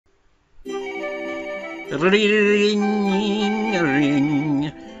Ring,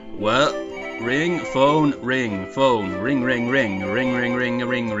 ring. Well, ring, phone, ring, phone, ring, ring, ring, ring, ring, ring,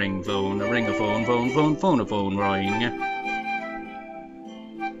 ring, ring, phone, ring, a phone, phone, phone, phone, a phone, ring.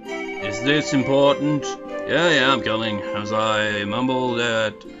 Is this important? Yeah, I'm coming. As I mumbled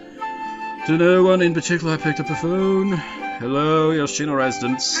that to no one in particular, I picked up the phone. Hello, Yoshino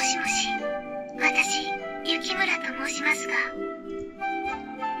residence.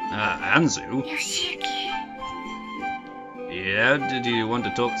 Anzu? Yeah, did you want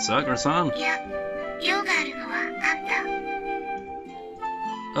to talk to Sakura-san?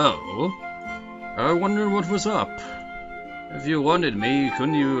 Oh? I wonder what was up. If you wanted me,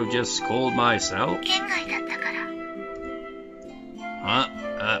 couldn't you have just called myself? Huh?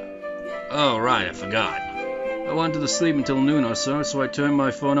 Oh right, I forgot. I wanted to sleep until noon or so, so I turned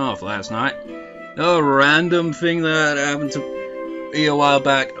my phone off last night. A random thing that happened to me a while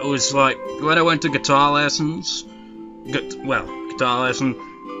back. It was like, when I went to guitar lessons, guitar lesson,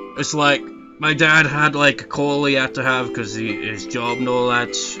 it's like, my dad had like a call he had to have because his job and all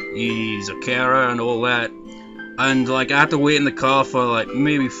that, he's a carer and all that, and like I had to wait in the car for like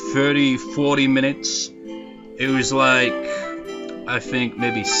maybe 30-40 minutes. It was like, I think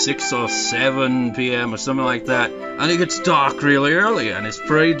maybe 6 or 7 p.m. or something like that, and it gets dark really early and it's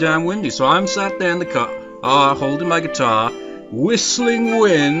pretty damn windy, so I'm sat there in the car, holding my guitar, whistling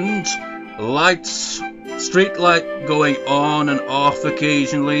wind, lights, street light going on and off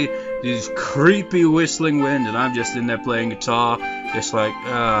occasionally, this creepy whistling wind, and I'm just in there playing guitar, just like,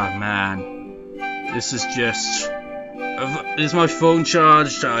 oh man, this is just, is my phone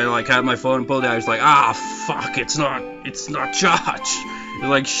charged? I like had my phone pulled out, I was like, fuck, it's not charged, it's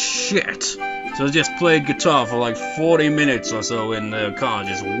like, shit. So I just played guitar for like 40 minutes or so in the car,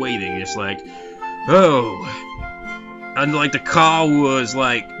 just waiting, just like, oh. And like the car was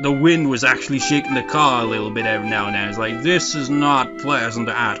like, the wind was actually shaking the car a little bit every now and then. It's like, this is not pleasant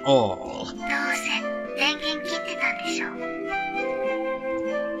at all.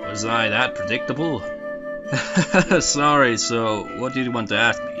 Was I that predictable? Sorry, so what did you want to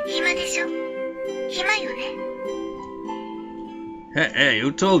ask me? Hey,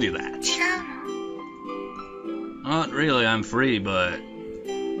 who told you that? Not really, I'm free, but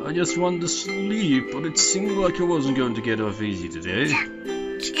I just wanted to sleep, but it seemed like I wasn't going to get off easy today.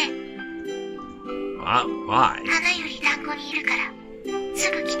 Why?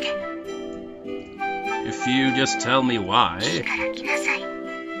 If you just tell me why.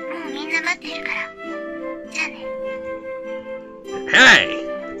 Hey!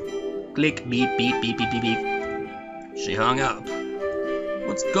 Click, beep, beep, beep, beep, beep, beep. She hung up.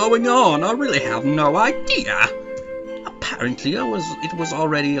 What's going on? I really have no idea. Apparently it was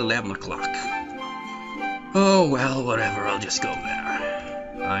already 11 o'clock. Oh well, whatever, I'll just go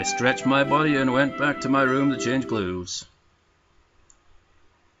there. I stretched my body and went back to my room to change clothes.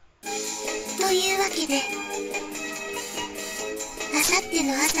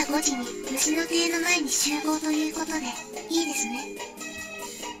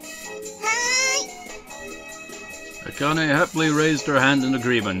 Akane happily raised her hand in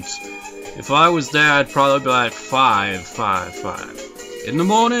agreement. If I was there, I'd probably be like 5. In the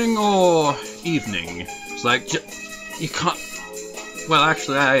morning or evening? It's like, you can't... Well,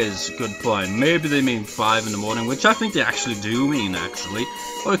 actually, that is a good point. Maybe they mean 5 in the morning, which I think they actually do mean, actually.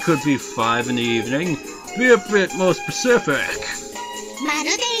 Or it could be 5 in the evening. Be a bit more specific.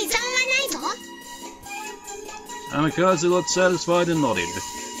 Amikaze looked satisfied and nodded.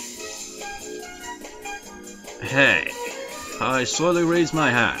 Hey, I slowly raised my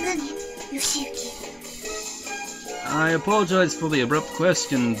hand. I apologize for the abrupt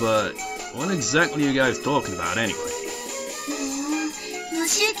question, but what exactly are you guys talking about anyway?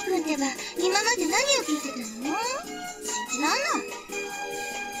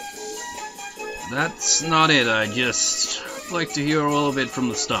 That's not it, I just like to hear all of it from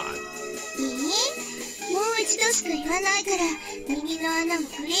the start.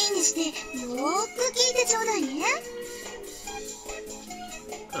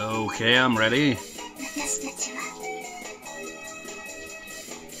 Okay, I'm ready.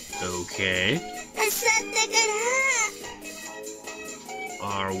 Okay.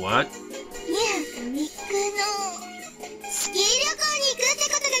 Or what?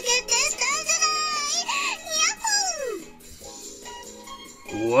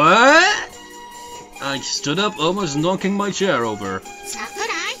 What? I stood up, almost knocking my chair over.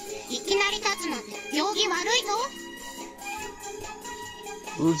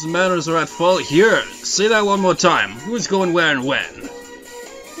 Whose manners are at fault here? Say that one more time. Who's going where and when?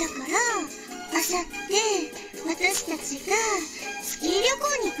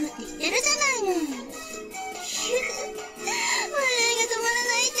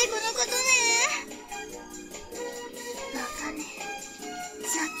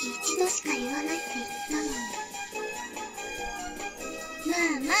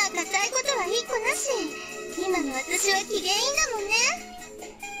 まあ固いことはいい子なし。今の私は機嫌いいんだもんね。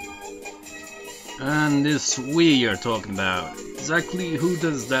 And this we you're talking about, exactly who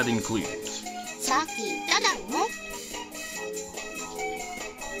does that include? さっき言っただろ。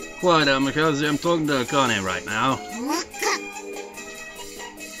 Quiet, Amikaze, I'm talking to Akane right now. ま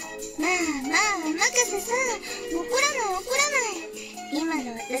あまあ、任せさ。怒らない。今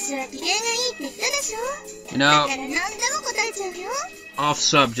の私は機嫌がいいって言ったでしょ。 You だ know, から何でも答えちゃうよ。 off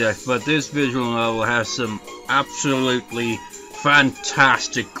subject, but this visual novel has some absolutely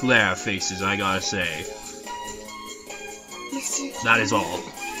fantastic glare faces, I gotta say. That is all.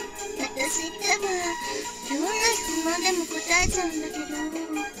 私ってば、どんな質問でも答えちゃうんだけど、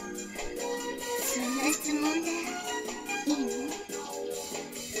そんな質問でいいの？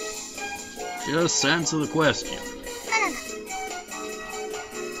 Just answer the question. あらら。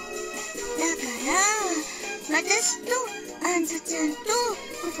だから、私とアンズちゃんと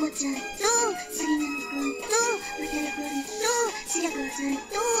ココちゃんと杉並くんと渡るくんと白川さんと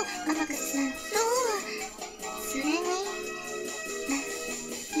天風さんと、それに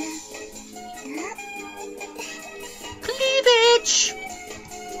Cleavage!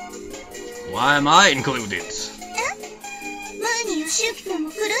 Why am I included? 前に吉行くんも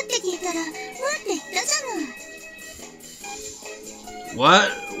来るって聞いたら、うんって言ったじゃない。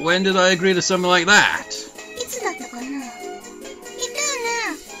 What? When did I agree to something like that? いつだったかな。言ったよ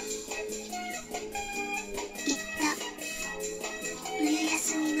ね。言った。冬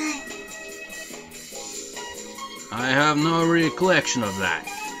休み前。 I have no recollection of that.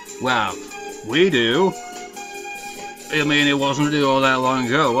 Well, we do. I mean, it wasn't all that long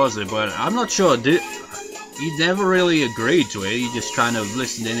ago, was it? But I'm not sure. He never really agreed to it. He just kind of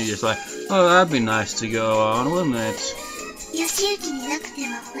listened in and just like, oh, that'd be nice to go on, wouldn't it? 吉行になくて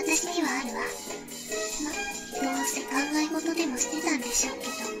も私にはあるわ。ま、どうせ考え事でもしてたんでしょうけ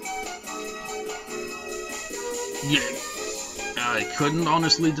ど。 Yeah, I couldn't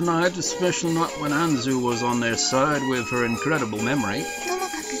honestly deny it, especially not when Anzu was on their side with her incredible memory. とも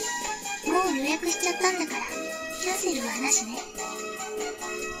かく、もう予約しちゃったんだから、キャンセルはなしね。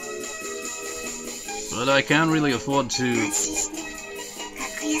 But I can't really afford to... 安心して、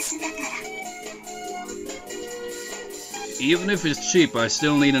格安だから。 Even if it's cheap, I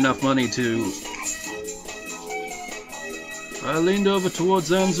still need enough money to... I leaned over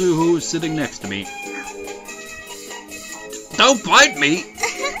towards Anzu, who was sitting next to me. Don't bite me! ア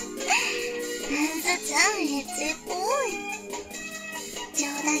ンズちゃん、エッチっぽい。冗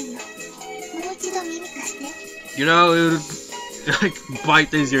談よ。もう一度耳貸して。 You know, it would like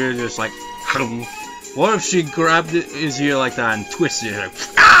bite his ear just like... What if she grabbed his ear like that and twisted it? Like,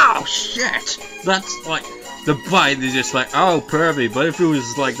 oh shit! That's like... The bite is just like, oh, pervy, but if it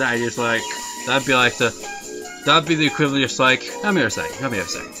was like that, just like, that'd be the equivalent of just like, come here a second.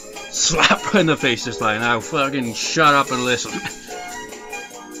 Slap her in the face, just like, now fucking shut up and listen.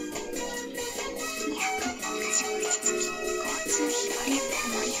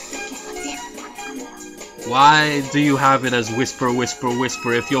 Why do you have it as whisper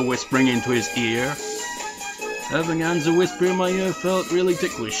if you're whispering into his ear? Having Anzu whisper in my ear felt really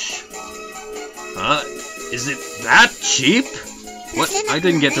ticklish. Is it that cheap? What? I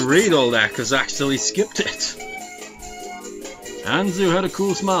didn't get to read all that because I actually skipped it. Anzu had a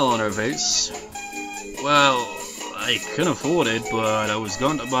cool smile on her face. Well, I can afford it, but I was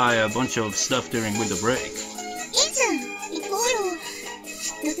going to buy a bunch of stuff during winter break. いいじゃん、行こうよ。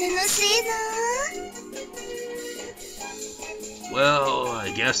きっと楽しいぞ。 Well,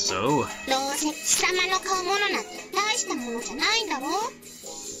 I guess so. どうせ貴様の買うものなんて大したものじゃないんだろ。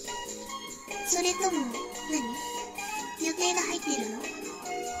それとも何？予定が入ってるの？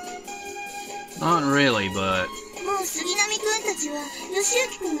 Not really, but... もう杉並くんたちは吉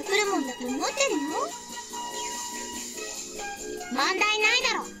行くんが来るもんだと思ってるの？問題ない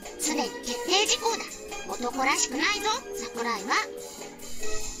だろ。すでに決定事項だ。男らしくないぞ、桜井は。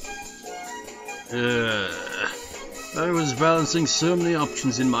I was balancing so many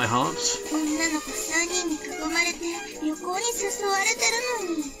options in my heart. 女の子3人に囲まれて旅行に誘われてる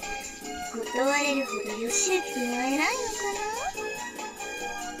のに、断れるほど吉行くんは偉いのか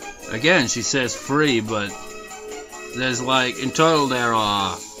な？ Again, she says free, but there's like, in total there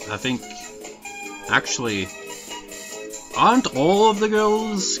are, I think, actually, aren't all of the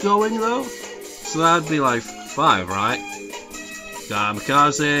girls going though? So that'd be like 5, right? You got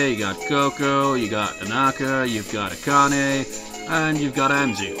Amikaze, you got Koko, you got Anaka, you've got Akane, and you've got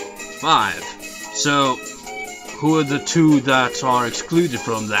Anzu. 5. So, who are the 2 that are excluded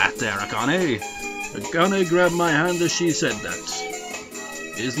from that there, Akane? Akane grabbed my hand as she said that.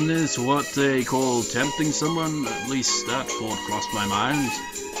 Isn't this what they call tempting someone? At least that thought crossed my mind.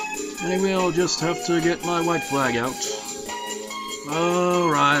 Anyway, I'll just have to get my white flag out.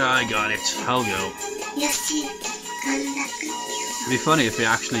 Alright, I got it. I'll go. It'd be funny if they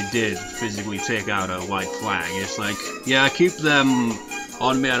actually did physically take out a white flag. It's like, yeah, I keep them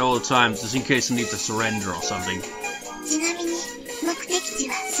on me at all times just in case I need to surrender or something. ちなみに目的地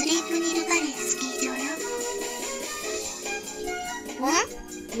はスリープニルバレースキー場よ。ん？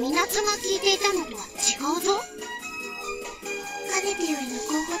港が聞いていたのとは違うぞ。かねてよりの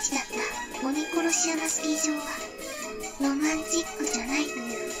候補地だった鬼殺し山スキー場はロマンチックじゃないという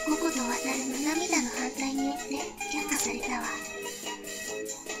ココと渡るの涙の反対によって却下されたわ。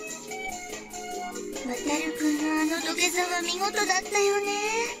渡るくんのあの土下座は見事だったよね。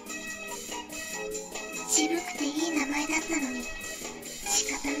渋くていい名前だったのに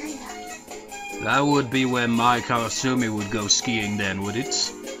仕方ないわ。That would be when my Kawasumi would go skiing then, would it?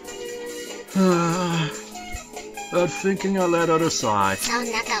 But thinking I let out a sigh. そ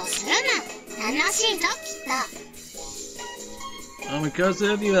んな顔するな。楽しいぞきっと。Because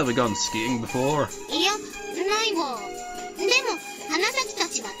have you ever gone skiing before? いや、ないわ。でも花咲た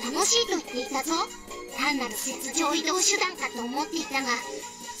ちは楽しいと言っていたぞ。単なる雪上移動手段かと思っていたが、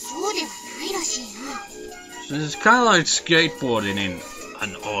そうではないらしいな。It's kind of like skateboarding in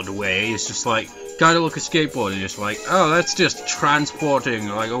an odd way. It's just like, kind of look at skateboarding, just like, oh, that's just transporting,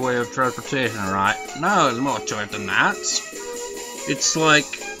 like a way of transportation, right? No, there's more to it than that. It's like,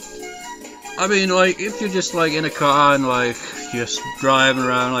 I mean, like, if you're just like in a car and like, just driving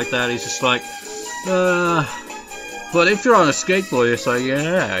around like that, it's just like, but if you're on a skateboard, it's like,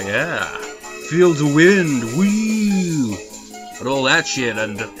 yeah, feel the wind, woo, and all that shit.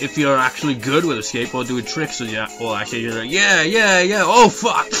 And if you're actually good with a skateboard, doing tricks, and well, actually, you're like, yeah, oh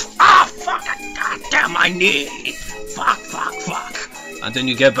fuck, fuck, god damn my knee, fuck, and then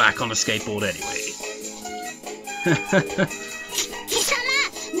you get back on the skateboard anyway. 貴様、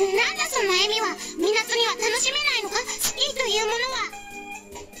なんだその笑みは。港には楽しめないのか、スキーというも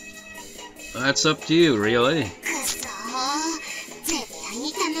のは。That's up to you, really. くそー、絶対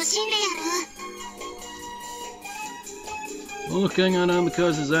に楽しんでやる。 Looking at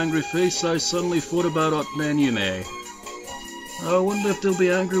Amikaze's angry face, I suddenly thought about Otne and Yume. I wonder if they'll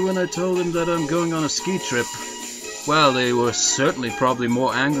be angry when I tell them that I'm going on a ski trip. Well, they were certainly probably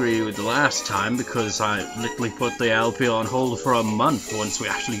more angry with the last time because I literally put the LP on hold for a month once we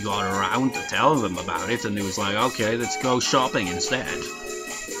actually got around to tell them about it, and it was like, okay, let's go shopping instead.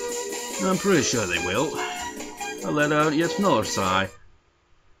 I'm pretty sure they will. I let out yet another sigh.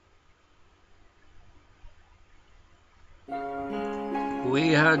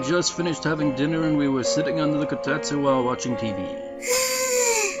 We had just finished having dinner and we were sitting under the kotatsu while watching TV.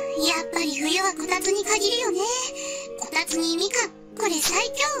 やっぱり冬はこたつに限るよね。こたつにみかん、これ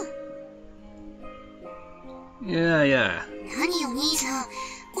最強。Yeah. 何よ兄さん、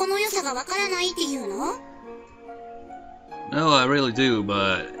この良さがわからないっていうの？ No, I really do,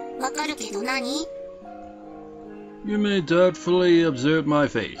 but... わかるけど何？ You may doubtfully observe my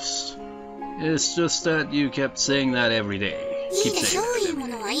face. It's just that you kept saying that every day. いい Keep でしょ、 saying いい it. も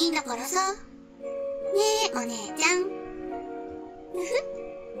のはいいんだからさ。ねえ、お姉ちゃん。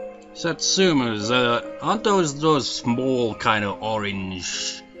Satsumas, aren't those small kind of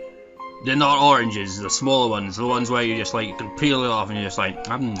orange... They're not oranges, the smaller ones, the ones where you just like, you can peel it off and you're just like,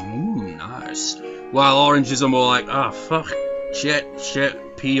 nice. While oranges are more like, oh fuck, shit,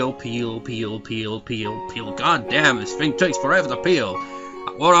 peel. God damn, this thing takes forever to peel.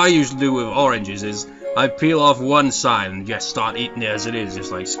 What I usually do with oranges is, I peel off one side and just start eating it as it is,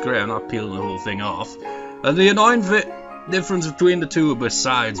 just like, screw it, I'm not peeling the whole thing off. And the annoying difference between the two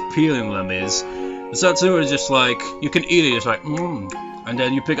besides peeling them is, the Satsuma is just like, you can eat it, it's like, and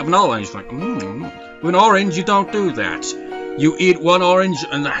then you pick up another one, it's like, With an orange, you don't do that. You eat one orange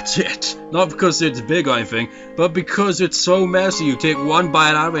and that's it. Not because it's big or anything, but because it's so messy, you take one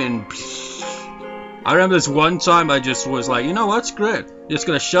bite out of it and... I remember this one time I just was like, you know what, screw it. Just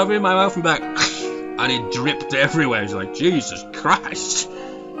gonna shove it in my mouth and back. And it dripped everywhere. It's like, Jesus Christ.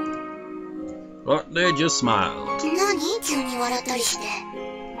 But they just smiled. 何？急に笑ったりして。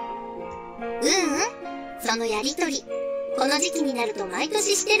そのやりとり、この時期になると毎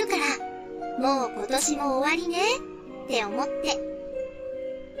年してるから、もう今年も終わりねって思って。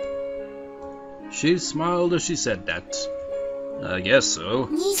She smiled as she said that. I guess so.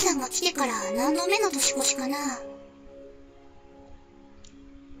 兄さんが来てから何度目の年越しかな。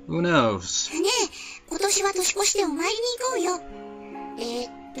Who knows? ねえ、今年は年越しでお参りに行こうよ。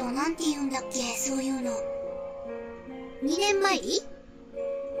なんて言うんだっけ、そういうの。2年参り？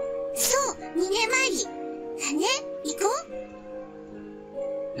そう、2年参り。ね、行こう。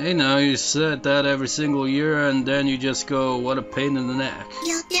Hey, now you said that every single year and then you just go, what a pain in the neck. い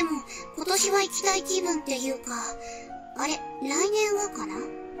や、でも、今年は行きたい気分っていうか、あれ、来年はかな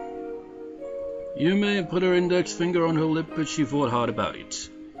You may put her index finger on her lip, but she thought hard about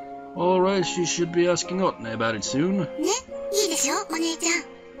it. Alright, she should be asking Otne about it soon. ね、いいでしょ、お姉ちゃん。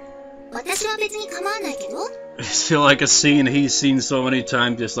私は別に構わないけど。It's like a scene he's seen so many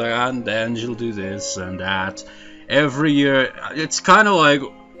times, just like, and then she'll do this and that. Every year, it's kind of like,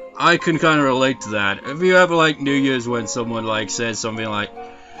 I can kind of relate to that. Have you ever, like, New Year's when someone, like, says something like,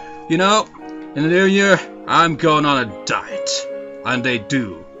 you know, in the New Year, I'm going on a diet. And they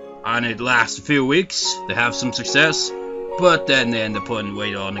do. And it lasts a few weeks, they have some success, but then they end up putting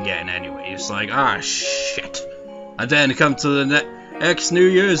weight on again anyway. It's like, ah, shit. And then it comes to the next New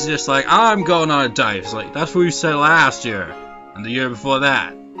Year's, just like, I'm going on a diet. It's like, that's what you said last year. And the year before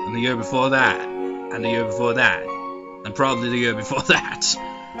that. And the year before that. And the year before that. And probably the year before that.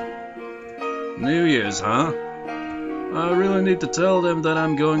 New Year's, huh? I really need to tell them that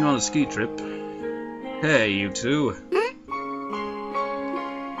I'm going on a ski trip. Hey, you two.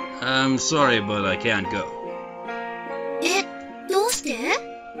 I'm sorry, but I can't go. え、どうして？やっ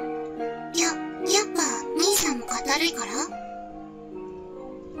ぱ、兄さんも肩悪いか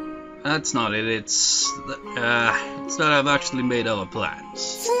ら？ That's not it, it's that I've actually made other plans.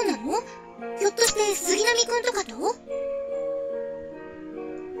 そうなの？ひょっとして杉並くんとかと？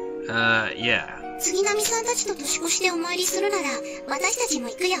 Yeah. 杉並さんたちと年越しでお参りするなら、私たちも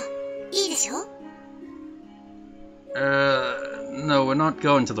行くよ。いいでしょ？ No, we're not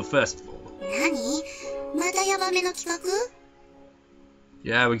going to the festival. 何？またヤバめの企画？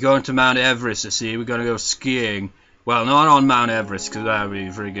 Yeah, we're going to Mount Everest, you see. We're gonna go skiing. Well, not on Mount Everest, because that would be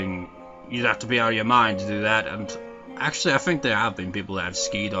frigging... You'd have to be out of your mind to do that, and... Actually, I think there have been people that have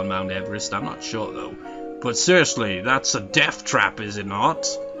skied on Mount Everest. I'm not sure, though. But seriously, that's a death trap, is it not?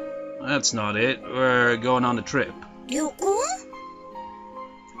 That's not it. We're going on a trip. 旅行？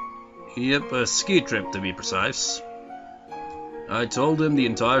 Yep, a ski trip, to be precise. I told him the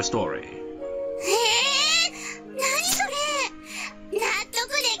entire story. へえ、何それ？納得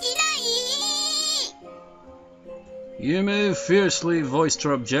できない。 Yume fiercely voiced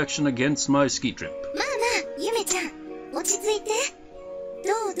her objection against my ski trip. まあまあ、ゆめちゃん、落ち着いて。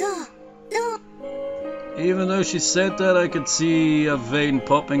どう Even though she said that I could see a vein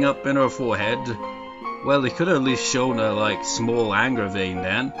popping up in her forehead. Well, they could have at least shown a, like, small anger vein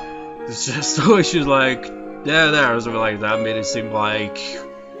then. It's just the way she's like, there, or something like that, made it seem like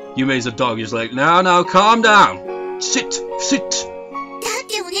Yume's a dog. He's like, now, calm down. Sit. だっ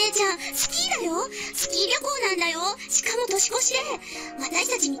てお姉ちゃん、スキーだよ。スキー旅行なんだよ。しかも年越しで。私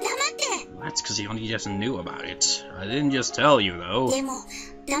たちに黙って。 That's because he only just knew about it. I didn't just tell you, though. でも、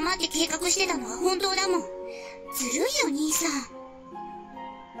黙って計画してたのは本当だもん。ずるいよ、兄さん。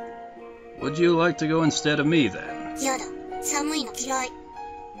 Would you like to go instead of me, then? やだ、寒いの嫌い。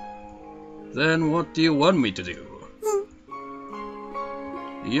 Then what do you want me to do?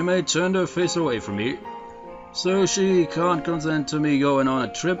 Yume turned her face away from me. So she can't consent to me going on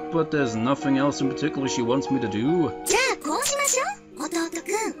a trip, but there's nothing else in particular she wants me to do. じゃあ、こうしましょう、弟く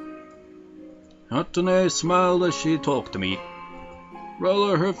ん。 Hatane smiled as she talked to me.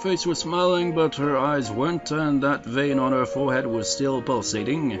 Rather, her face was smiling, but her eyes weren't, and that vein on her forehead was still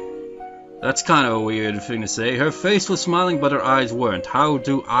pulsating. That's kind of a weird thing to say. Her face was smiling, but her eyes weren't. How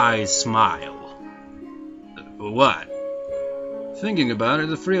do eyes smile? What? Thinking about it,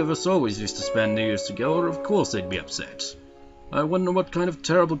 the three of us always used to spend New Year's together. Of course they'd be upset. I wonder what kind of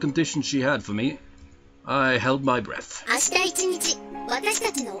terrible condition she had for me. I held my breath. 明日一日、私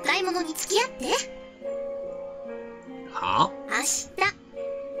たちのお買い物に付き合って。 Huh? 明日、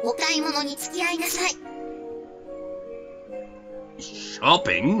お買い物に付き合いなさい。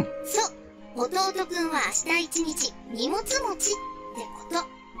 Shopping? そう。 弟くんは明日一日荷物持ちってこと。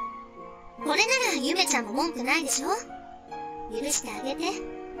これならゆめちゃんも文句ないでしょ。許してあげて。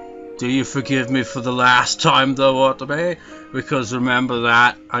 Do you forgive me for the last time though, Watanabe? Because remember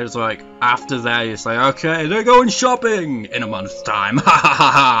that, I was like, after that it's like, okay, they're going shopping in a month's time, ha ha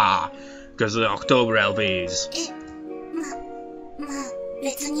ha ha! Because of the October LBs. まあ、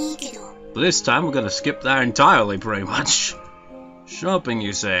別にいいけど。 But this time we're gonna skip that entirely, pretty much. Shopping,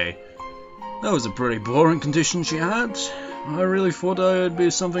 you say? That was a pretty boring condition she had. I really thought it'd be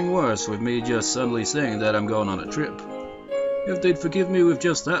something worse with me just suddenly saying that I'm going on a trip. If they'd forgive me with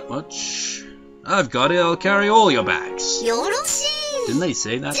just that much... I've got it, I'll carry all your bags. よろしい。 Didn't they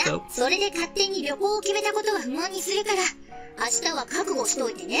say that じゃ though? あ、それで勝手に旅行を決めたことは不問にするから、明日は覚悟しと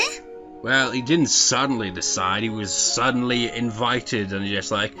いてね。Well, he didn't suddenly decide, he was suddenly invited, and he's just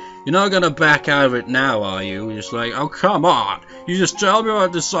like, you're not gonna back out of it now, are you? He's just like, oh come on, you just tell me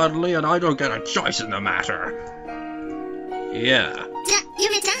about this suddenly and I don't get a choice in the matter. Yeah. じゃ、ゆ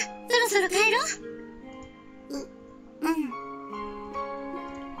めちゃん、そろそろ帰ろう。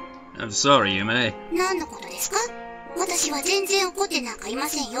I'm sorry, Yume. 何のことですか？私は全然怒ってなんかいま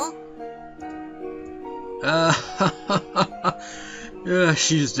せんよ。Yeah,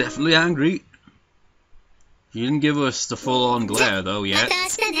 she's definitely angry. She didn't give us the full-on glare though ま yet. た明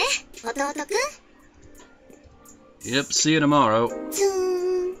日ね、弟くん。 Yep, see you tomorrow. ツ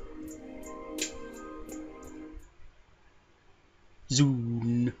ーン。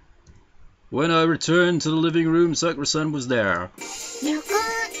 Zoom. When I returned to the living room, Sakura-san was there. 旅行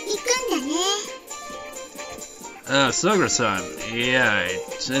行くんだね。Sakura-san. Yeah,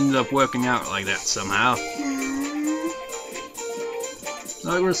 it ended up working out like that somehow.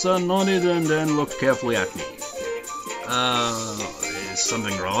 Sakura-san nodded and then looked carefully at me. Is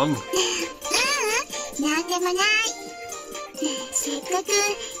something wrong? なんでもない。せっかく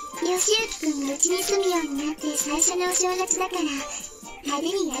よしゆきくんがうちに住むようになって最初のお正月だから派手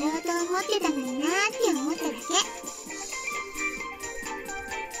にやろうと思ってたのになーって思っただけ。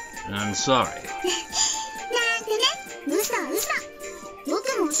 I'm sorry. なんてね、嘘。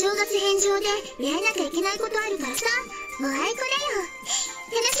僕もお正月返上でやらなきゃいけないことあるからさ、おあいこだよ。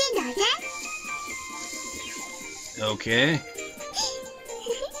楽しんでおいて。 Okay.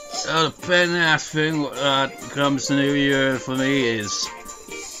 The pen-ass thing that comes to New Year for me is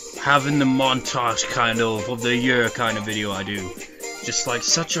having the montage kind of the year kind of video I do. Just like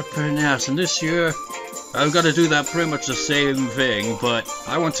such a pen-ass, and this year I've got to do that pretty much the same thing, but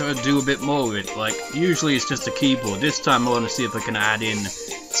I want to do a bit more with it. Like, usually it's just a keyboard. This time I want to see if I can add in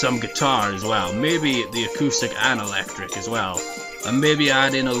some guitar as well. Maybe the acoustic and electric as well. And maybe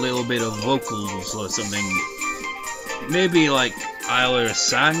add in a little bit of vocals or something. Maybe like either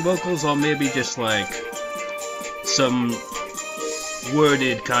sang vocals or maybe just like some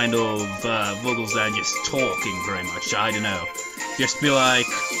worded kind of vocals that are just talking very much. I don't know. Just be like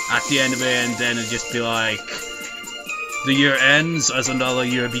at the end of it, and then it'd just be like the year ends as another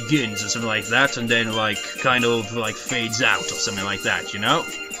year begins or something like that, and then like kind of like fades out or something like that, you know?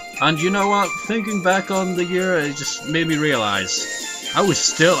 And you know what? Thinking back on the year, it just made me realize I was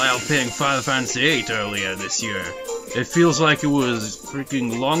still LPing Final Fantasy VIII earlier this year. It feels like it was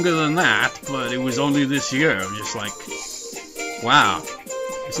freaking longer than that, but it was only this year. I'm just like, wow.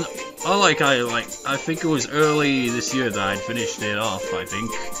 It's not, I think it was early this year that I'd finished it off, I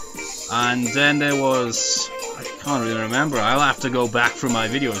think. And then there was, I can't really remember. I'll have to go back through my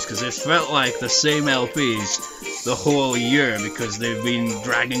videos because it felt like the same LPs the whole year because they've been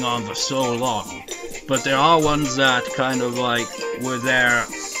dragging on for so long. But there are ones that kind of like were there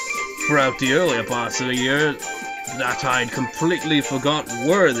throughout the earlier parts of the year that I'd completely forgot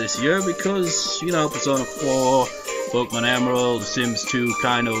were this year because, you know, Persona 4, Pokemon Emerald, Sims 2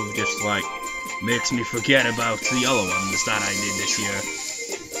 kind of just like makes me forget about the other ones that I did this year.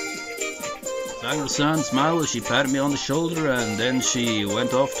 Sakura-san smiled as she patted me on the shoulder and then she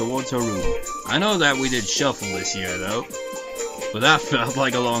went off towards her room. I know that we did Shuffle this year though, but that felt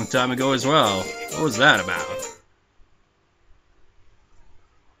like a long time ago as well. What was that about?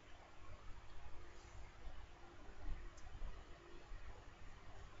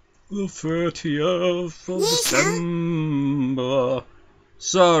 The 30th of December.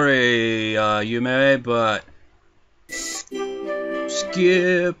 Sorry, Yume, but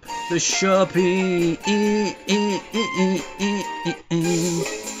skip the shopping.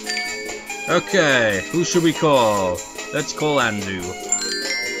 Okay, who should we call? Let's call Anzu.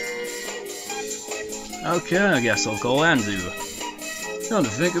 Okay, I guess I'll call Anzu. Come to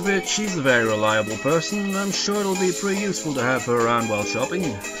think of it, she's a very reliable person, and I'm sure it'll be pretty useful to have her around while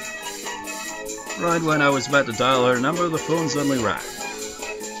shopping. Right when I was about to dial her number, the phone suddenly rang.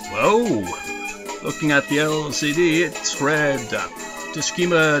 Whoa! Looking at the LCD, it's read,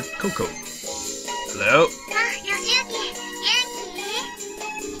 Tsushima Koko. Hello?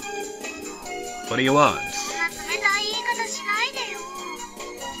 What do you want?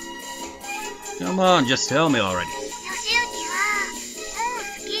 Come on, just tell me already.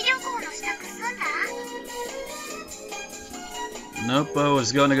 Nope, I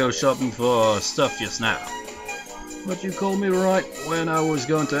was gonna go shopping for stuff just now. But you called me right when I was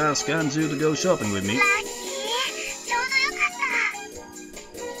going to ask Anzu to go shopping with me.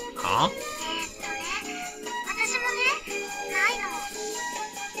 Huh?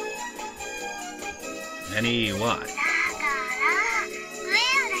 Any what?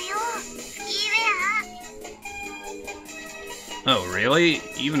 Oh, really?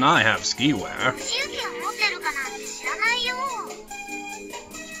 Even I have ski wear. 周期を持ってるかなんて知らないよ。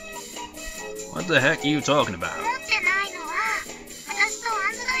 What the heck are you talking about? 持ってないのは私とア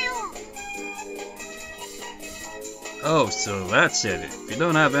ンズだよ。 Oh, so that's it. If you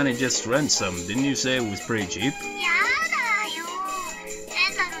don't have any, just rent some. Didn't you say it was pretty cheap? やだよ。レ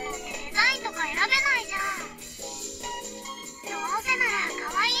ンタルのってデザインとか選べないじゃん。どうせなら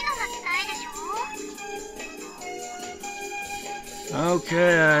可愛いのが着たいでしょ。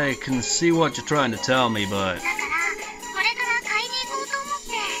 Okay, I can see what you're trying to tell me, but... だからこれから買いに行こうと思っ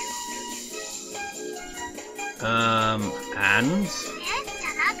て。 and? え？じ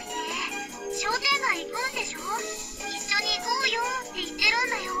ゃなくて、商店街行くんでしょ？一緒に行こうよって言ってるん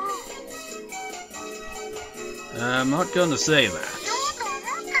だよ。 I'm not gonna say that. 言おうと思っ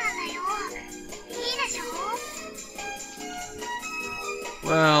たんだよ。いいでしょ？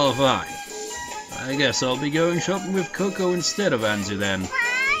 Well, fine. I guess I'll be going shopping with Koko instead of Anzu then. わーい、やっ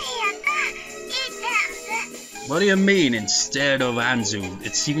た。いいって、アンズ。 What do you mean, instead of Anzu?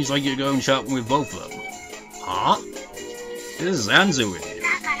 It seems like you're going shopping with both of them. Huh? This is Anzu in here. だ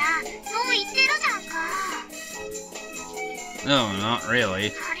から、そう言ってるじゃんか。 No, not really. あれ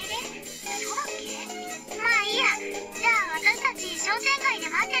れ？そうだっけ？まあいいや。じゃあ私たち商店街で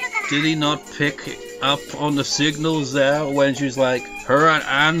待ってるから。 Did he not pick up on the signals there when she's like, her and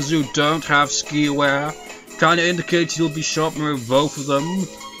Anzu don't have ski wear? Kinda indicates you'll be shopping with both of them.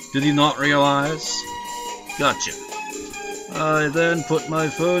 Did he not realize? Gotcha. I then put my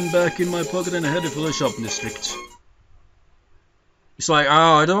phone back in my pocket and headed for the shopping district. It's like,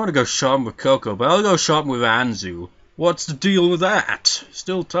 oh, I don't want to go shopping with Koko, but I'll go shopping with Anzu. What's the deal with that?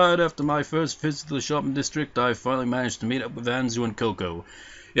 Still tired after my first visit to the shopping district, I finally managed to meet up with Anzu and Koko.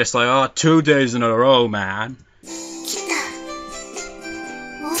 Yes, like, oh, 2 days in a row, man. 来た。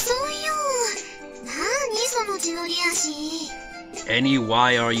遅いよ。何その血のり足。 Any,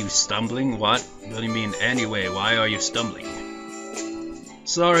 why are you stumbling? What? What do you mean, anyway, why are you stumbling?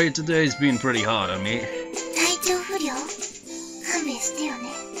 Sorry, today's been pretty hard on me. 体調不良？勘弁してよね。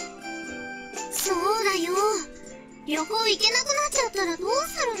そうだよ。旅行行けなくなっちゃったらどう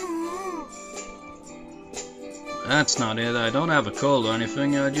するの？ That's not it, I don't have a cold or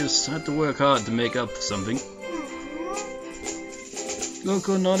anything, I just had to work hard to make up for something.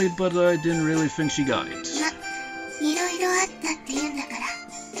 Koko nodded, but I didn't really think she got it. いろいろあったって言うんだから、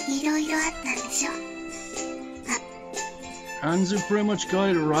いろいろあったんでしょ。 Anzu pretty much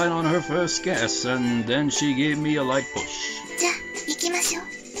got it right on her first guess, and then she gave me a light push. じゃあ行きましょう。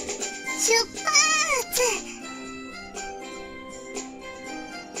出発！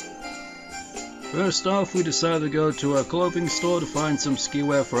 First off, we decided to go to a clothing store to find some ski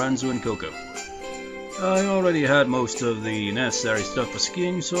wear for Anzu and Koko. I already had most of the necessary stuff for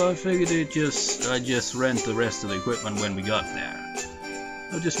skiing, so I figured I'd just rent the rest of the equipment when we got there.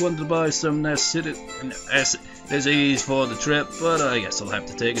 I just wanted to buy some necessities for the trip, but I guess I'll have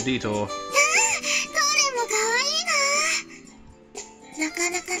to take a detour. どれも可愛いな。なか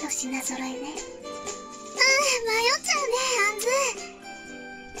なかの品揃えね。迷っちゃうね、アンズ。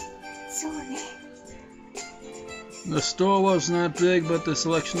そうね。 The store wasn't that big, but the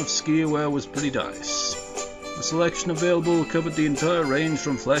selection of ski wear was pretty nice. The selection available covered the entire range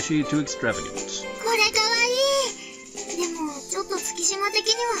from flashy to extravagant. これ可愛い。でもちょっと月島的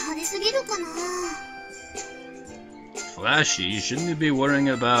には派手すぎるかな。 Flashy? Shouldn't you be worrying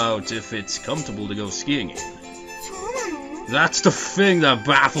about if it's comfortable to go skiing in? そうなの？ That's the thing that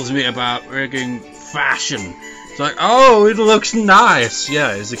baffles me about freaking fashion. It's like, oh, it looks nice.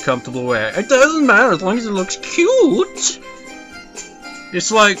 Yeah, is it comfortable wear? It doesn't matter as long as it looks cute.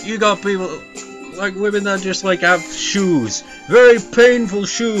 It's like you got people, like women that just like have shoes, very painful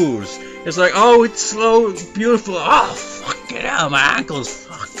shoes. It's like, oh, it's so beautiful. Oh, fucking hell, my ankles,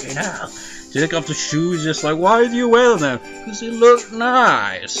 fucking hell. Take off the shoes, just like, why do you wear them? Because they look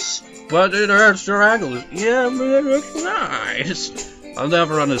nice. But it hurts your ankles. Yeah, but it looks nice. I'll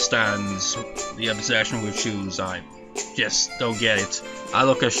never understand the obsession with shoes. I just don't get it. I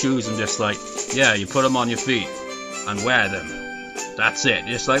look at shoes and just like, yeah, you put them on your feet and wear them. That's it.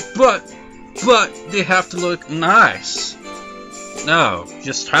 Just like, but they have to look nice. No,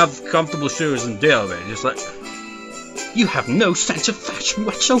 just have comfortable shoes and deal with it. Just like, you have no sense of fashion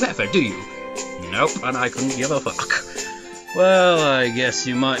whatsoever, do you? Nope, and I couldn't give a fuck. Well, I guess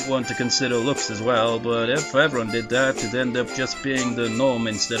you might want to consider looks as well, but if everyone did that, it'd end up just being the norm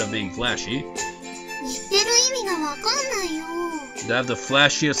instead of being flashy. 言ってる意味がわかんないよ。 You'd have the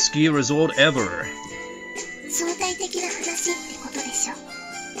flashiest ski resort ever. 相対的な話ってことでしょ。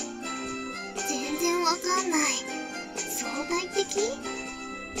全然わかんない。相対的？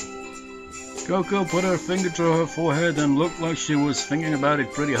 Koko put her finger to her forehead and looked like she was thinking about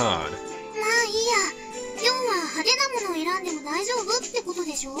it pretty hard. まあいいや。今日は派手なものを選んでも大丈夫ってこと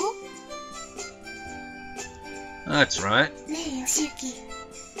でしょ？ That's right. ねえ、よしゆき。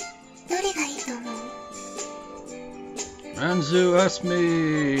どれがいいと思う？ Anzu asked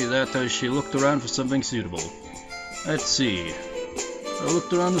me that as she looked around for something suitable. Let's see. I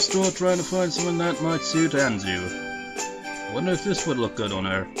looked around the store trying to find something that might suit Anzu. Wonder if this would look good on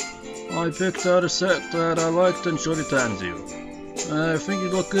her. I picked out a set that I liked and showed it to Anzu. I think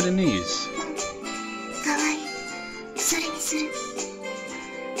it'd look good in these. かわいい。それにする。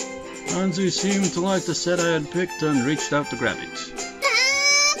 Anzu seemed to like the set I had picked and reached out to grab it.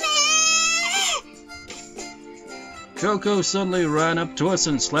 Koko suddenly ran up to us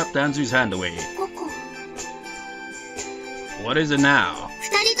and slapped Anzu's hand away. ココ。 What is it now?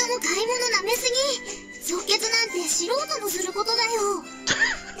 二人とも買い物なめすぎ。即決なんて素人のすることだよ。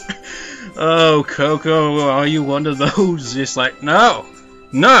Oh, Koko, are you one of those? Just like, no,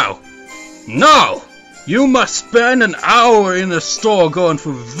 no, no! You must spend an hour in the store going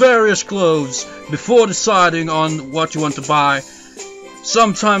through various clothes before deciding on what you want to buy.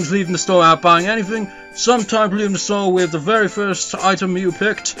 Sometimes leaving the store without buying anything, sometimes leaving the store with the very first item you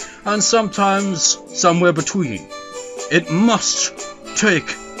picked, and sometimes somewhere between. It must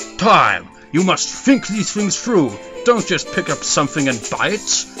take time. You must think these things through. Don't just pick up something and buy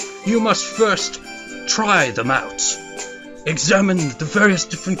it. You must first try them out. Examine the various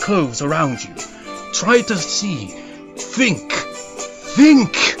different clothes around you. Try to see. Think.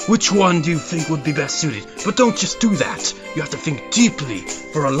 Think! Which one do you think would be best suited? But don't just do that. You have to think deeply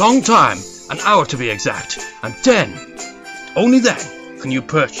for a long time, an hour to be exact. And then, only then, can you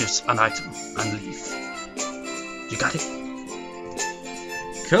purchase an item and leave. You got it?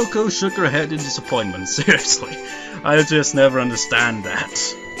 Koko shook her head in disappointment. Seriously, I just never understand that.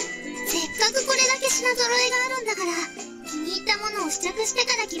 せっかくこれだけ品揃えがあるんだから、気に入ったものを試着して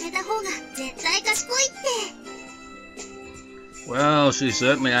から決めた方が絶対賢いって。 Well, she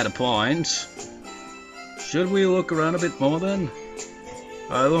certainly had a point. Should we look around a bit more then?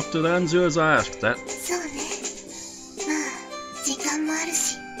 I looked at Anzu as I asked that. そうね。まあ、時間もある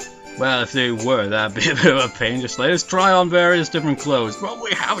し。 Well, if they were, that'd be a bit of a pain. Just let us try on various different clothes. But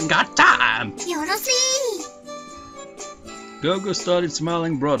we haven't got time! よろしい。 Koko started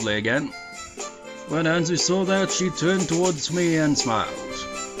smiling broadly again. When Anzu saw that, she turned towards me and smiled.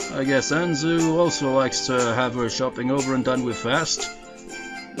 I guess Anzu also likes to have her shopping over and done with fast.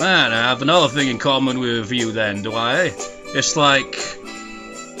 Man, I have another thing in common with you then, do I? It's like...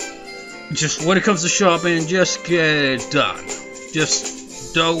 just when it comes to shopping, just get it done.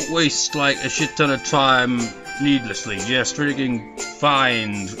 Just don't waste like a shit ton of time needlessly. Just freaking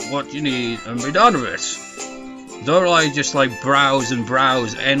find what you need and be done with it. Don't like just like browse and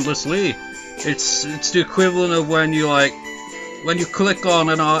browse endlessly. It's the equivalent of when you click on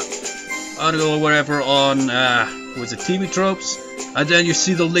an article or whatever on was it TV tropes, and then you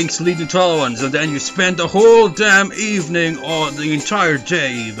see the links leading to other ones, and then you spend the whole damn evening or the entire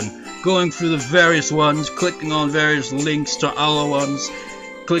day even going through the various ones, clicking on various links to other ones,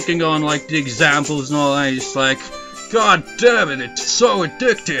 clicking on like the examples and all that. It's like, god damn it, it's so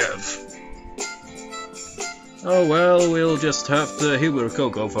addictive. Oh well, we'll just have to humor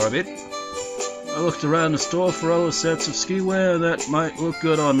Koko for a bit. I looked around the store for other sets of ski wear that might look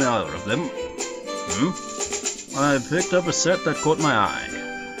good on either of them. I picked up a set that caught my eye.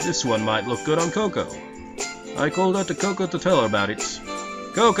 This one might look good on Koko. I called out to Koko to tell her about it.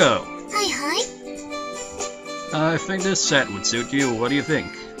 Koko! はいはい。 I think this set would suit you. What do you think?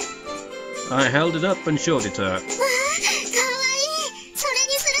 I held it up and showed it to her. わあ、かわいい。それ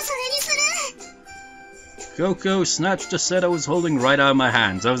にする、それにする。 Koko snatched the set I was holding right out of my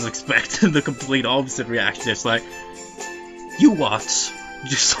hands. I was expecting the complete opposite reaction. Just like, you what?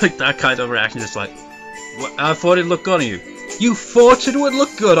 Just like that kind of reaction. Just like, what? I thought it'd look good on you. You thought it would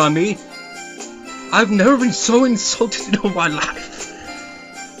look good on me? I've never been so insulted in all my life.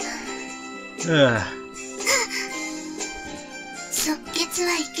 即決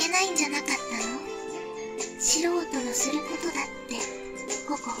はいけないんじゃなかったの？素人のすることだって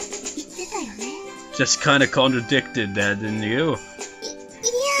ココ言ってたよね。 Just kind of contradicted that, didn't you? いや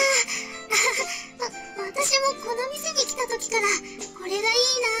私もこの店に来た時からこれがいいな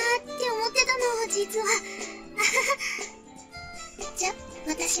ーって思ってたの実は。じゃ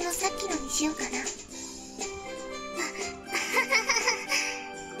私もさっきのにしようかな。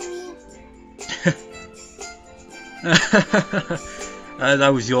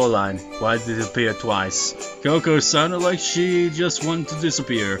That was your line. Why did it appear twice? Koko sounded like she just wanted to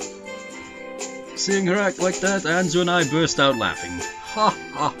disappear. Seeing her act like that, Anzu and I burst out laughing. Ha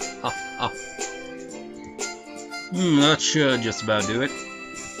ha ha ha. That should just about do it.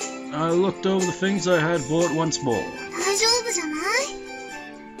 I looked over the things I had bought once more. 大丈夫じゃない？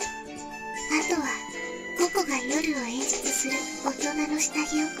あとはココが夜を演出する大人の下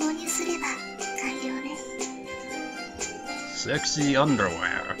着を購入すれば完了ね。 Sexy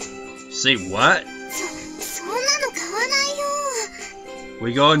underwear. Say what? そんなの買わないよ。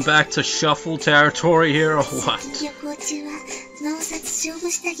 We going back to shuffle territory here or what? 旅行中は脳札勝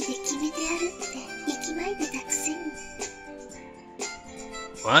負下着で決めてやるって息巻いてたくせに。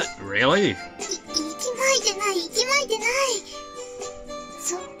 What? Really? 息巻いてない。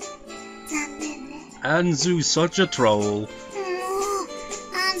そう、残念ね。 Anzu's such a troll. もう、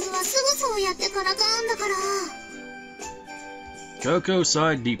アンズはすぐそうやってからかうんだから。 Koko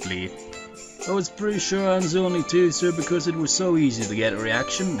sighed deeply. I was pretty sure Anzu only teased her because it was so easy to get a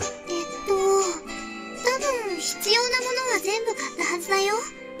reaction. 多分必要なものは全部買ったはずだよ。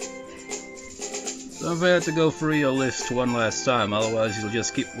 Don't forget to go through your list one last time, otherwise you'll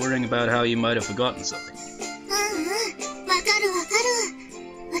just keep worrying about how you might have forgotten something. わかる。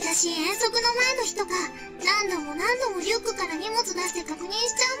私遠足の前の日とか何度もリュックから荷物出して確認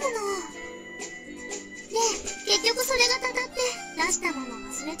しちゃうもの。で、結局それがたたって出したもの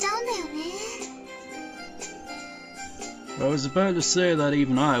忘れちゃうんだよね。 I was about to say that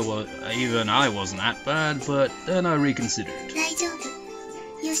even I wasn't that bad, but then I reconsidered. 大丈夫。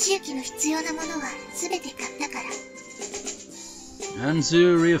義行の必要なものは全て買ったから。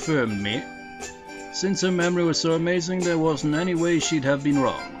 Anzu reaffirmed me. Since her memory was so amazing, there wasn't any way she'd have been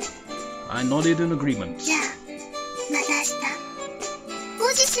wrong. I nodded in agreement. じゃあ、また明日。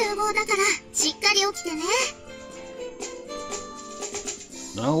5時集合だからしっかり起きてね。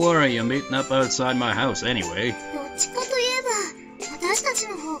 Don't worry, you're meeting up outside my house anyway. どっちかといえば私たち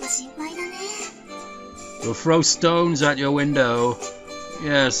の方が心配だね。 We'll throw stones at your window.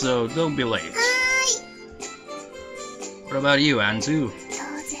 Yeah, so don't be late. はーい。 What about you, Anzu?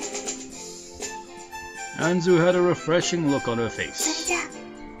 当然。 Anzu had a refreshing look on her それ face. じゃあ、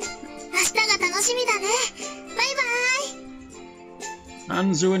明日が楽しみだね。バイバイ。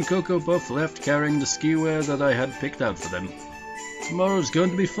 Anzu and Koko both left carrying the ski wear that I had picked out for them. Tomorrow's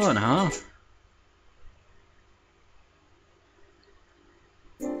going to be fun, huh?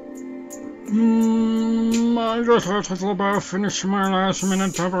 I just had to about finish my last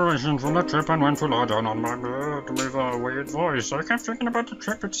minute preparation for the trip and went to lie down on my bed with a weird voice. I kept thinking about the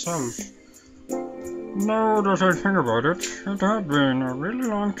trip itself. Now that I think about it, it had been a really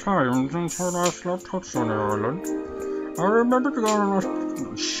long time since I last left Hudson Island. I remember to go on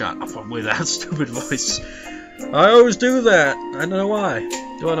a... Shut up with that stupid voice. I always do that. I don't know why.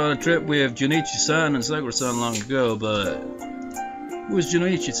 Went on a trip with Junichi-san and Sakura-san long ago, but it was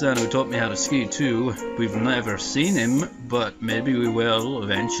Junichi-san who taught me how to ski too. We've never seen him, but maybe we will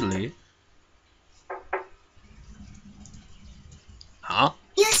eventually. Huh?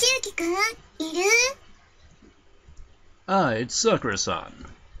 義行くん、いる？ Ah, it's Sakura-san.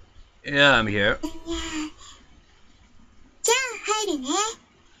 Yeah, I'm here. いや、じゃあ入るね。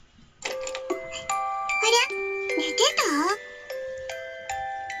ありゃ、寝て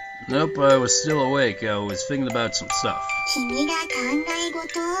た？ Nope, I was still awake. I was thinking about some stuff. 君が考え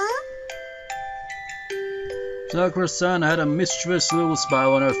事？ Sakura-san had a mischievous little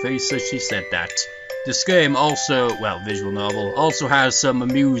smile on her face as she said that. This game also, well, visual novel, also has some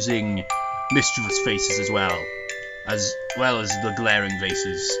amusing, mischievous faces as well as the glaring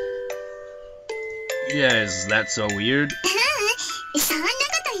faces. Yes, that's so weird. そんなこ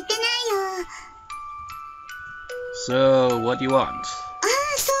と言ってないよ。 So, what do you want? ああ、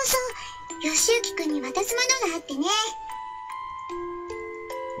そうそう。義行くんに渡すものがあってね。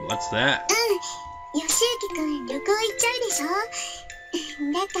 What's that? 義行くん旅行行っちゃうでしょ。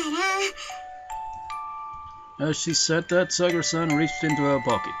だから。 As she said that, Sakura-san reached into her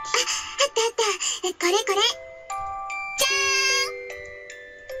pocket. あった。これ。じ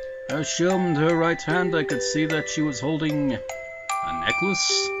ゃーん。 As she opened her right hand, I could see that she was holding a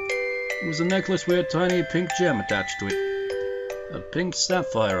necklace. It was a necklace with a tiny pink gem attached to it. A pink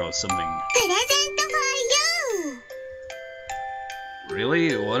sapphire or something. プレゼント for you!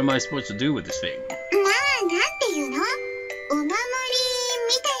 Really? What am I supposed to do with this thing? まあ、なんていうの？お守り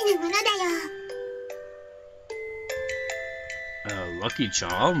みたいなものだよ。 A lucky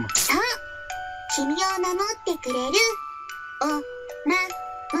charm? そう。君を守ってくれるお守り。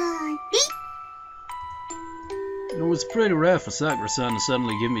 It was pretty rare for Sakura-san to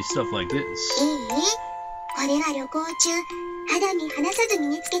suddenly give me stuff like this. いい？これは旅行中、肌身離さず身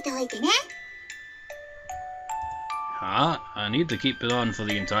につけておいてね。 Huh? I need to keep it on for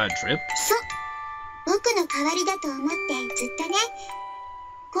the entire trip? そう。僕の代わりだと思ってずっとね。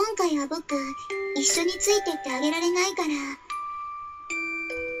今回は僕、一緒についてってあげられないから。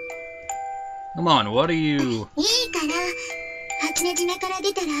Come on, what are you... いいから、初音締めから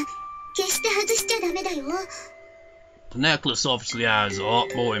出たら、決して外しちゃダメだよ。The necklace obviously has a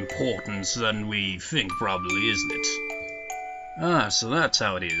lot more importance than we think, probably, isn't it? Ah, so that's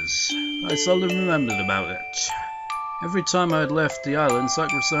how it is. I seldom remembered about it. Every time I had left the island,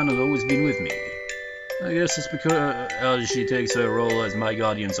 Sakura-san had always been with me. I guess it's because she takes her role as my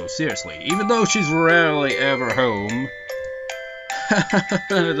guardian so seriously, even though she's rarely ever home.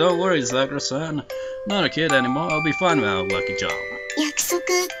 Don't worry, Sakura-san. I'm not a kid anymore. I'll be fine without Lucky Charm. 約束だ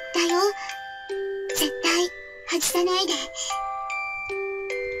よ。絶対外さないで。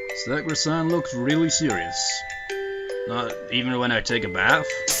Sakura-san looks really serious. Not even when I take a bath?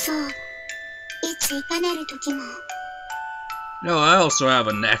 そう。いついかなる時も。No, I also have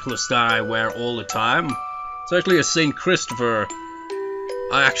a necklace that I wear all the time. It's actually a St. Christopher.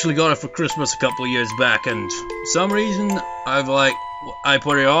 I actually got it for Christmas a couple of years back, and for some reason I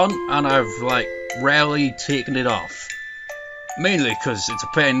put it on and I've rarely taken it off. Mainly because it's a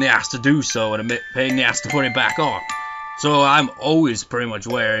pain in the ass to do so and a pain in the ass to put it back on. So I'm always pretty much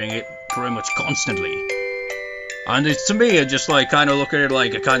wearing it pretty much constantly. And it's, to me, I just kind of look at it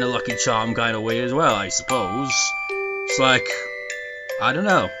like a kind of Lucky Charm kind of way as well, I suppose. It's like, I don't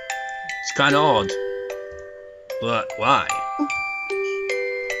know. It's kind of odd. But why?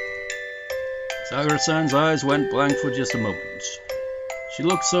 Sakura-san's eyes went blank for just a moment. She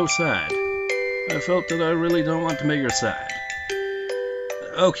looked so sad. I felt that I really don't want to make her sad.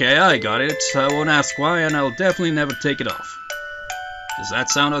 Okay, I got it. I won't ask why, and I'll definitely never take it off. Does that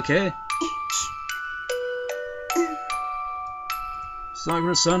sound okay?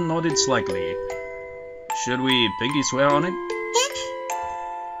 Sakura-san nodded slightly. Should we pinky swear on it?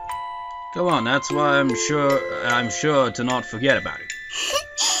 Come on, that's why I'm sure to not forget about it.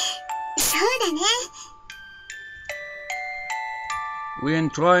 そうだね。 We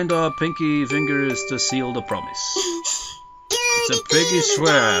entwined our pinky fingers to seal the promise. It's a pinky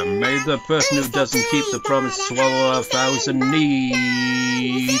swear. May the person who doesn't keep the promise swallow 1,000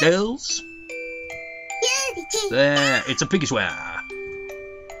 needles. There, it's a pinky swear.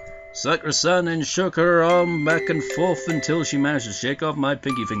 Sakura-san then shook her arm back and forth until she managed to shake off my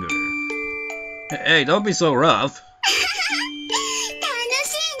pinky finger. Hey, don't be so rough. 楽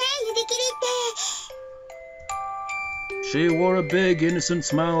しいね、指切りって。 She wore a big, innocent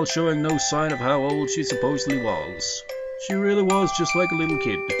smile, showing no sign of how old she supposedly was. She really was just like a little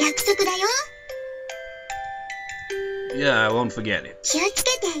kid. 約束だよ。 Yeah, I won't forget it. 気をつ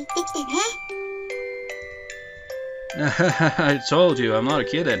けて行ってきてね。 I told you I'm not a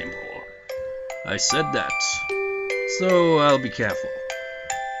kid anymore. I said that. So I'll be careful.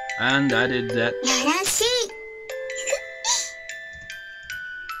 And I did that. よろしい。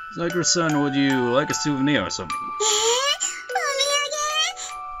 Sakura-san, would you like a souvenir or something? お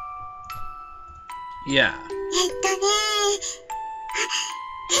土 Yeah. 産。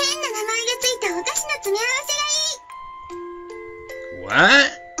変な名前がついたお菓子の詰め合わ What? せがい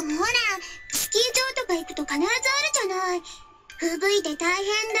い。ほら、スキー場とか行くと必ずあるじゃない。吹雪いて大変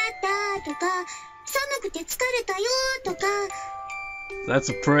だったとか、寒くて疲れたよとか。 That's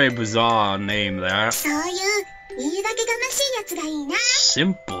a pretty bizarre name there. そういう言い訳がましいやつがいいな。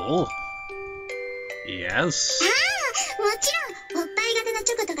 Simple? Yes. ああ、もちろんおっぱい型の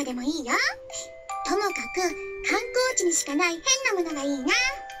チョコとかでもいいよ。ともかく観光地にしかない変なものがいいな。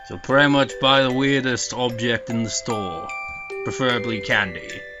 So pretty much buy the weirdest object in the store. Preferably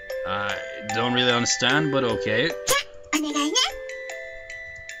candy. I don't really understand, but okay. じゃ、お願いね。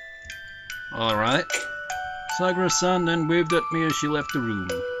 Alright. Sakura-san then waved at me as she left the room.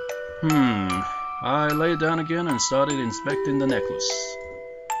 I lay down again and started inspecting the necklace.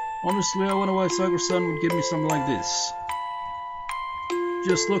 Honestly, I wonder why Sakura-san would give me something like this.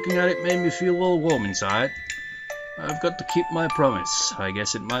 Just looking at it made me feel all warm inside. I've got to keep my promise. I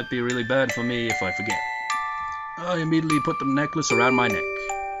guess it might be really bad for me if I forget. I immediately put the necklace around my neck.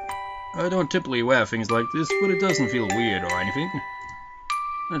 I don't typically wear things like this, but it doesn't feel weird or anything.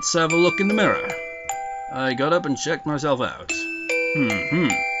 Let's have a look in the mirror. I got up and checked myself out.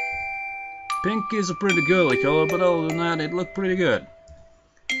 Pink is a pretty girly color, but other than that, it looked pretty good.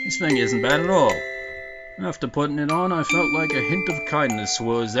 This thing isn't bad at all. After putting it on, I felt like a hint of kindness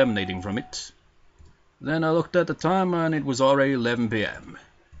was emanating from it. Then I looked at the time, and it was already 11 p.m.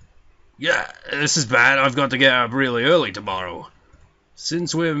 Yeah, this is bad. I've got to get up really early tomorrow.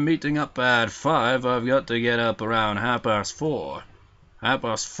 Since we're meeting up at 5, I've got to get up around 4:30.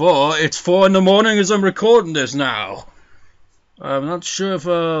 4:30? It's 4 in the morning as I'm recording this now. I'm not sure if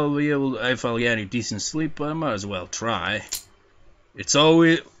I'll get any decent sleep, but I might as well try. It's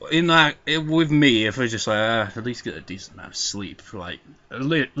always with me. If I just like at least get a decent amount of sleep, for like a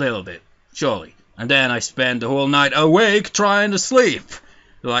little bit, surely, and then I spend the whole night awake trying to sleep.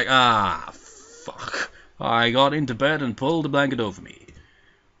 Like fuck! I got into bed and pulled the blanket over me.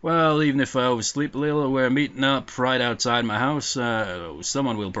 Well, even if I oversleep a little, we're meeting up right outside my house.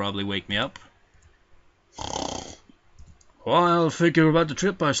 Someone will probably wake me up. While thinking about the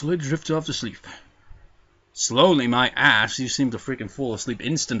trip, I slowly drifted off to sleep. Slowly, my ass, you seem to freaking fall asleep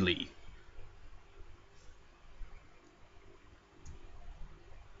instantly.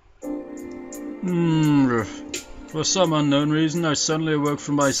 For some unknown reason, I suddenly awoke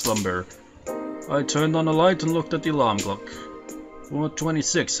from my slumber. I turned on the light and looked at the alarm clock.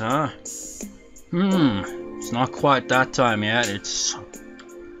 4:26, huh? It's not quite that time yet. It's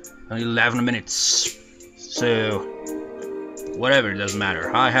only 11 minutes. So, whatever, it doesn't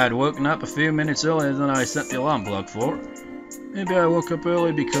matter. I had woken up a few minutes earlier than I set the alarm clock for. Maybe I woke up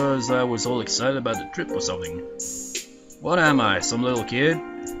early because I was all excited about the trip or something. What am I, some little kid?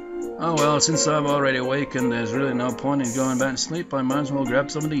 Oh well, since I'm already awake and there's really no point in going back to sleep, I might as well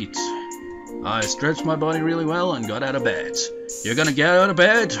grab something to eat. I stretched my body really well and got out of bed. You're gonna get out of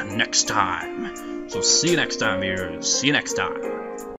bed next time. So see you next time, viewers. See you next time.